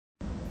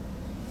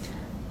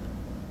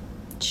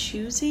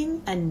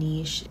Choosing a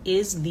niche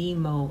is the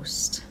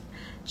most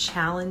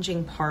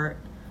challenging part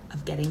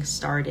of getting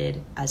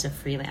started as a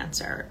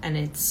freelancer. And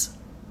it's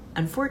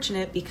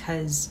unfortunate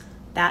because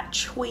that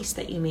choice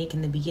that you make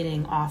in the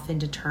beginning often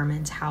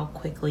determines how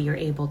quickly you're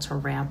able to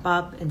ramp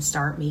up and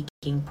start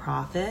making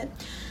profit.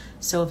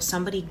 So if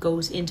somebody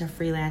goes into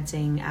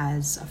freelancing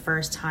as a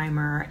first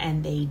timer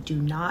and they do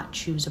not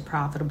choose a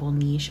profitable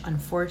niche,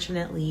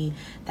 unfortunately,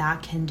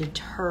 that can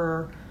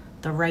deter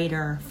the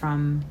writer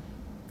from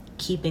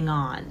keeping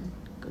on,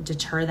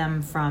 deter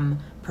them from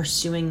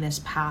pursuing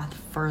this path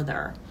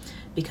further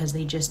because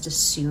they just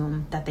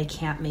assume that they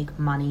can't make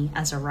money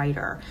as a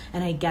writer.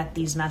 And I get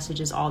these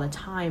messages all the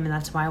time, and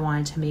that's why I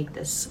wanted to make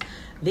this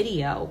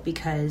video,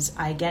 because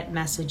I get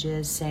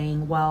messages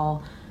saying,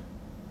 well,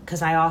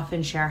 because I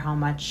often share how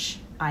much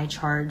I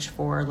charge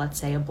for, let's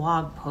say, a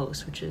blog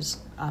post, which is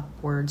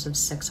upwards of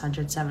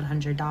 $600,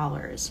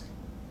 $700.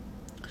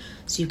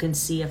 So you can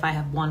see if I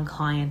have one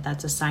client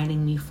that's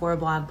assigning me 4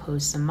 blog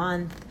posts a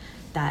month,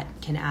 that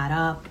can add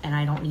up, and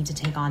I don't need to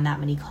take on that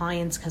many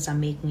clients because I'm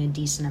making a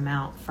decent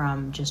amount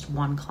from just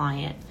one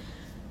client.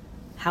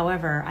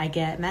 However, I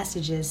get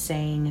messages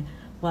saying,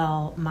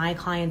 well, my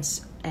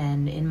clients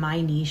and in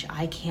my niche,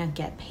 I can't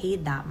get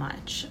paid that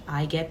much.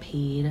 I get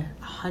paid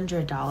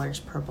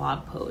 $100 per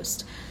blog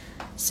post.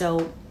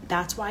 So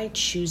that's why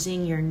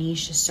choosing your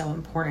niche is so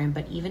important.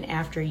 But even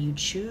after you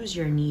choose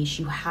your niche,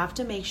 you have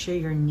to make sure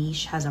your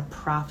niche has a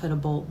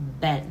profitable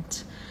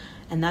bent.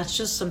 And that's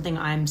just something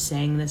I'm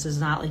saying. This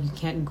is not like you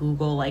can't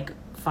Google, like,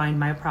 find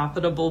my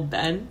profitable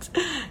bent.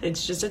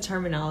 It's just a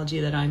terminology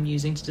that I'm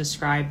using to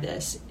describe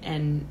this.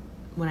 And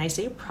when I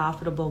say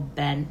profitable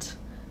bent,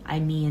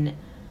 I mean,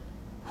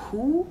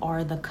 who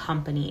are the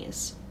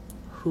companies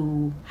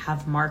who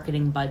have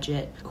marketing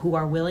budget, who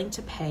are willing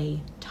to pay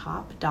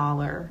top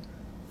dollar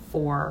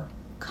for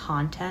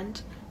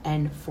content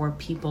and for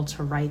people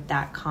to write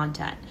that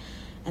content?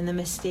 And the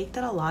mistake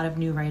that a lot of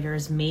new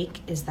writers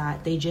make is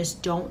that they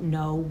just don't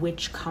know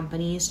which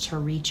companies to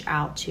reach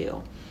out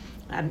to.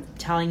 I'm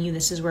telling you,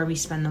 this is where we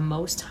spend the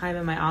most time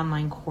in my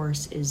online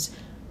course, is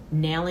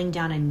nailing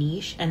down a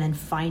niche and then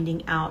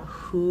finding out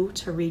who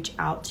to reach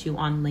out to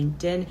on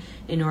LinkedIn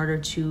in order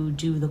to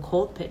do the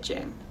cold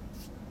pitching.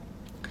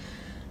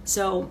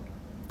 So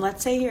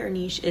let's say your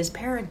niche is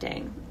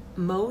parenting.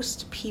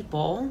 Most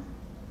people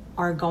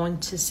are going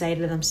to say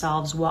to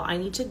themselves, well, I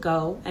need to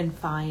go and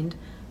find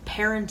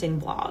parenting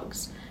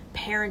blogs,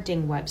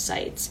 parenting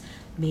websites,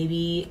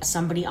 maybe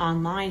somebody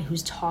online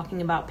who's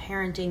talking about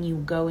parenting, you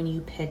go and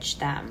you pitch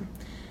them.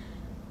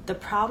 The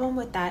problem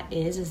with that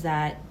is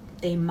that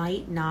they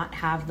might not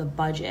have the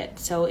budget.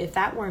 So if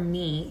that were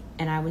me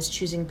and I was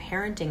choosing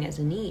parenting as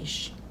a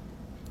niche,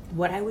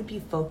 what I would be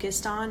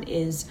focused on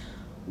is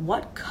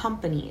what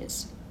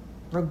companies,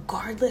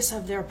 regardless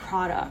of their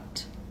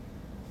product,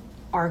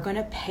 are going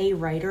to pay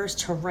writers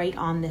to write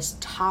on this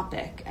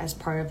topic as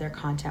part of their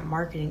content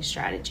marketing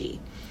strategy.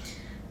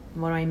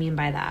 What do I mean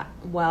by that?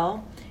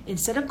 Well,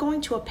 instead of going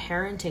to a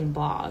parenting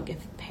blog, if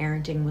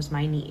parenting was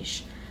my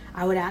niche,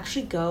 I would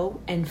actually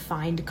go and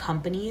find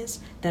companies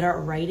that are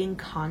writing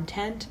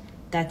content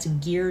that's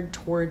geared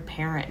toward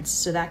parents.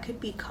 So that could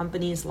be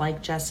companies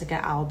like Jessica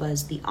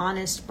Alba's The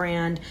Honest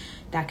brand,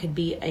 that could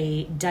be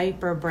a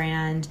diaper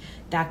brand,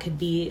 that could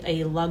be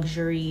a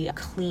luxury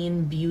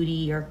clean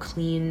beauty or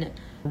clean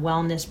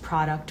wellness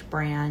product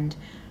brand.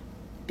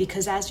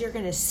 Because as you're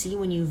going to see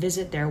when you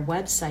visit their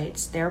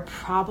websites, they're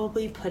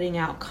probably putting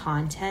out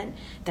content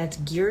that's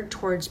geared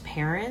towards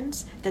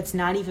parents that's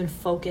not even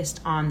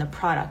focused on the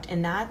product.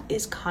 And that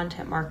is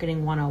content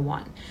marketing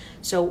 101.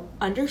 So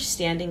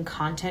understanding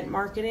content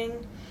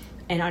marketing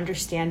and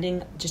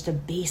understanding just a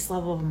base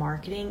level of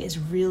marketing is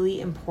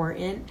really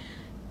important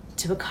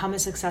to become a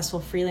successful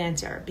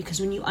freelancer, because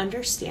when you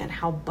understand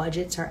how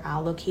budgets are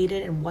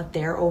allocated and what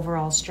their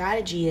overall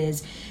strategy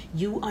is,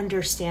 you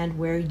understand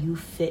where you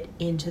fit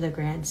into the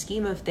grand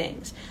scheme of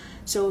things.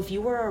 So if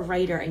you were a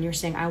writer and you're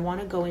saying, I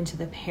want to go into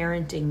the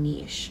parenting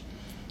niche,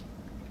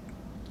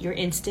 your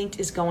instinct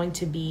is going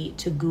to be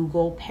to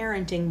Google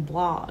parenting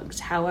blogs.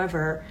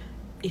 However,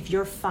 if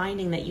you're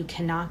finding that you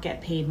cannot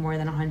get paid more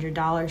than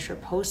 $100 for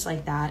posts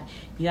like that,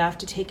 you have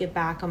to take it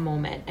back a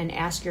moment and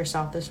ask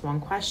yourself this one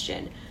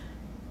question.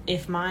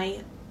 If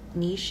my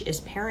niche is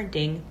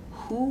parenting,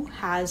 who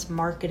has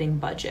marketing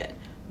budget?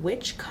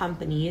 Which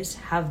companies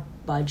have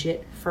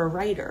budget for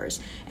writers?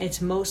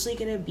 It's mostly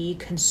going to be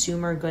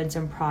consumer goods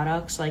and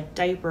products like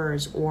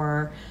diapers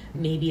or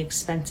maybe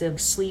expensive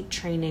sleep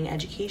training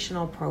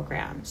educational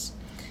programs.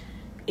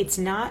 It's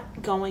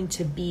not going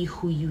to be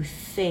who you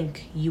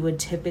think you would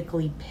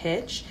typically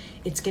pitch.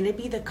 It's going to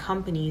be the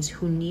companies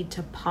who need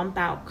to pump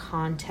out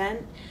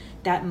content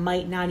that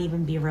might not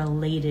even be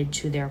related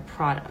to their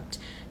product.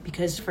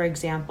 Because, for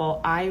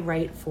example, I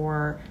write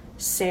for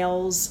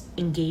sales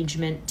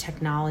engagement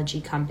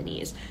technology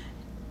companies.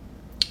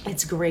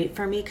 It's great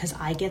for me because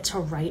I get to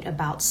write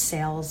about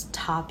sales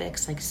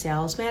topics like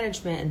sales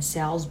management and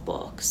sales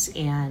books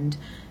and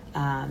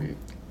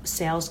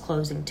sales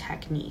closing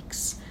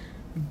techniques.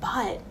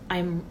 But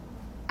I'm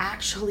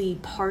actually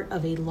part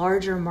of a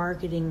larger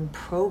marketing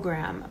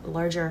program,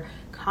 larger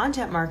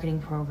content marketing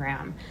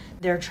program.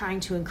 They're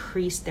trying to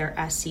increase their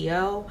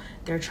SEO.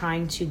 They're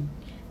trying to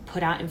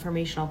put out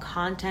informational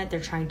content. They're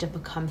trying to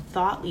become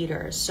thought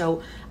leaders.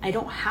 So I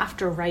don't have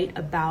to write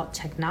about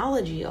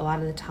technology a lot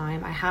of the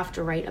time. I have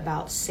to write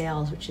about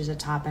sales, which is a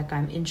topic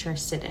I'm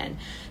interested in.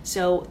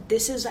 So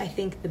this is, I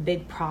think, the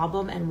big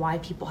problem and why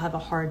people have a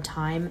hard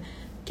time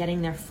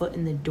getting their foot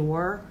in the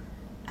door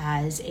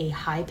as a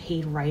high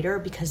paid writer,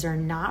 because they're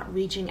not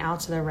reaching out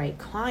to the right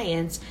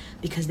clients,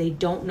 because they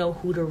don't know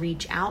who to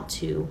reach out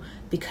to,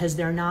 because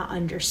they're not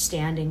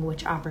understanding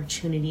which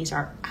opportunities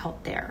are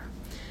out there.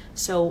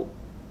 So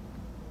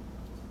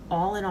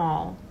all in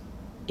all,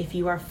 if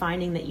you are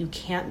finding that you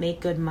can't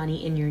make good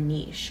money in your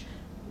niche,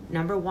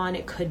 number one,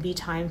 it could be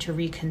time to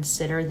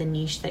reconsider the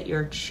niche that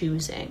you're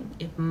choosing.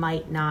 It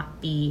might not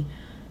be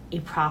a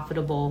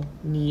profitable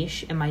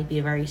niche. It might be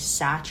a very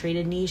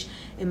saturated niche.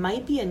 It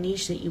might be a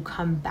niche that you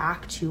come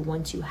back to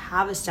once you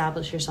have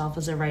established yourself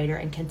as a writer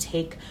and can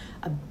take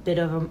a bit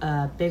of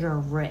a bigger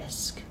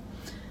risk.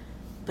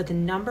 But the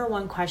number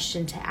one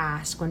question to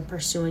ask when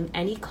pursuing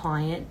any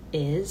client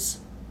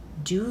is,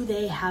 do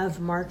they have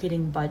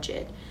marketing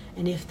budget?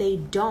 And if they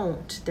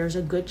don't, there's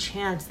a good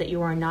chance that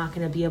you are not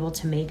going to be able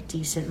to make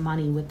decent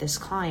money with this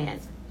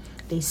client.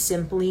 They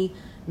simply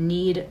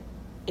need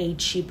a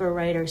cheaper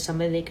writer,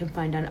 somebody they can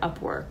find on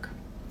Upwork.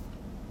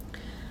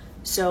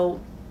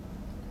 So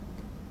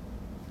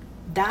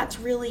that's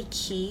really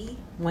key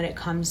when it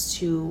comes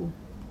to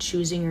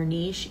choosing your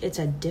niche. It's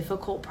a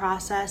difficult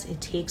process.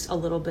 It takes a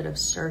little bit of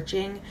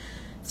searching.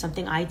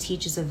 Something I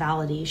teach is a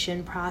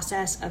validation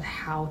process of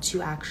how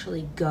to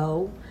actually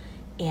go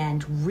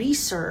and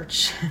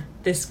research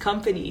this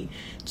company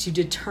to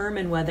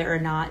determine whether or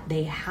not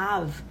they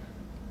have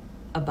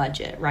a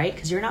budget, right?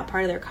 Because you're not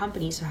part of their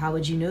company, so how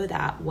would you know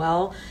that?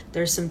 Well,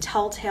 there's some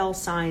telltale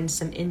signs,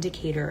 some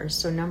indicators.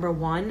 So number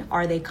one,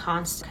 are they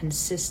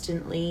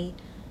consistently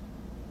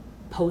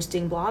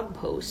posting blog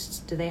posts?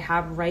 Do they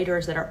have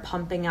writers that are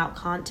pumping out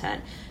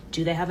content?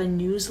 Do they have a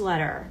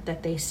newsletter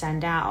that they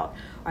send out?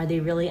 Are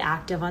they really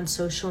active on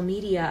social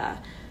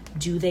media?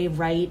 Do they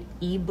write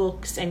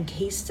ebooks and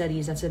case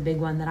studies? That's a big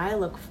one that I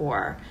look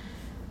for.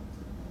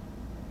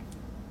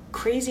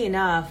 Crazy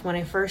enough, when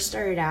I first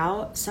started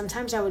out,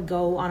 sometimes I would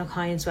go on a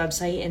client's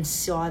website and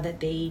see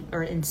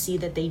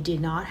that they did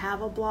not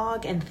have a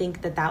blog and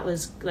think that that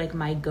was like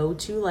my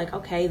go-to. Like,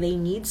 okay, they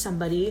need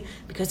somebody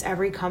because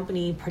every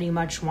company pretty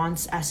much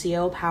wants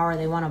SEO power.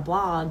 They want a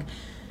blog.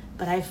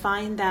 But I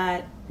find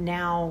that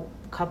now,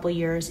 a couple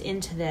years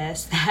into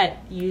this, that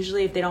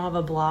usually if they don't have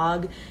a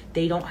blog,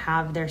 they don't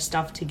have their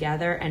stuff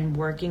together, and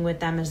working with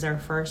them as their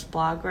first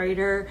blog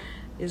writer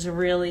is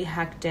really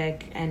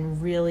hectic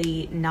and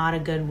really not a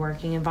good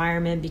working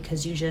environment,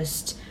 because you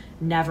just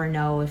never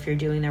know if you're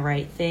doing the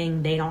right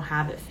thing. They don't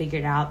have it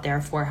figured out,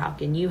 therefore how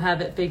can you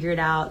have it figured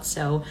out?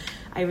 So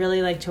I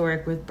really like to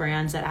work with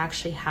brands that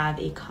actually have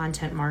a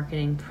content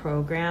marketing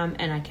program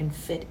and I can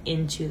fit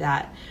into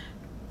that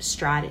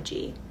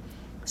strategy.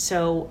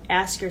 So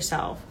ask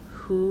yourself,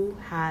 who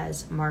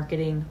has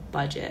marketing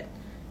budget?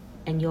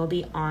 And you'll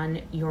be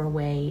on your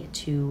way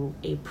to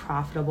a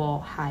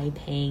profitable,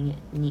 high-paying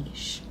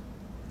niche.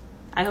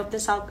 I hope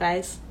this helped,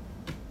 guys.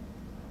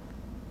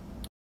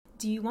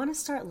 Do you want to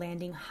start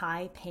landing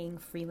high-paying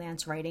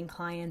freelance writing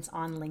clients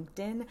on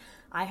LinkedIn?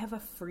 I have a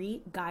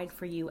free guide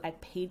for you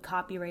at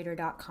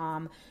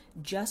paidcopywriter.com.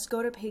 Just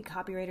go to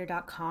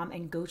paidcopywriter.com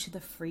and go to the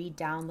free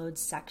download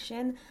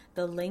section.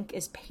 The link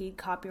is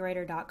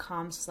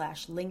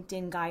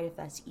paidcopywriter.com/LinkedIn guide if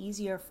that's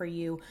easier for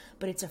you.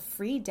 But it's a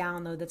free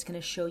download that's going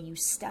to show you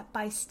step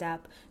by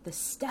step the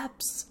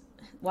steps.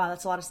 Wow,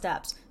 that's a lot of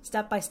steps.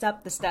 Step by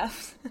step, the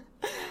steps.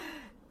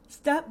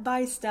 Step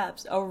by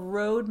steps, a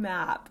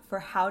roadmap for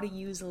how to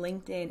use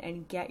LinkedIn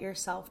and get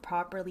yourself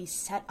properly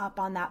set up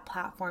on that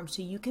platform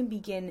so you can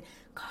begin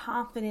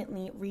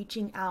confidently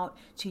reaching out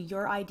to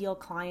your ideal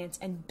clients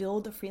and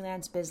build the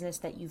freelance business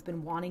that you've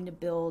been wanting to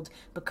build,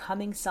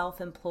 becoming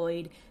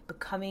self-employed,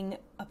 becoming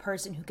a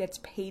person who gets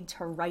paid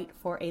to write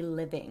for a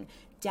living.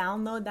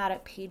 Download that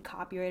at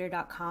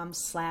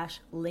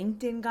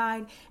paidcopywriter.com/LinkedIn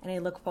guide, and I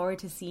look forward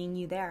to seeing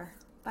you there.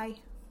 Bye.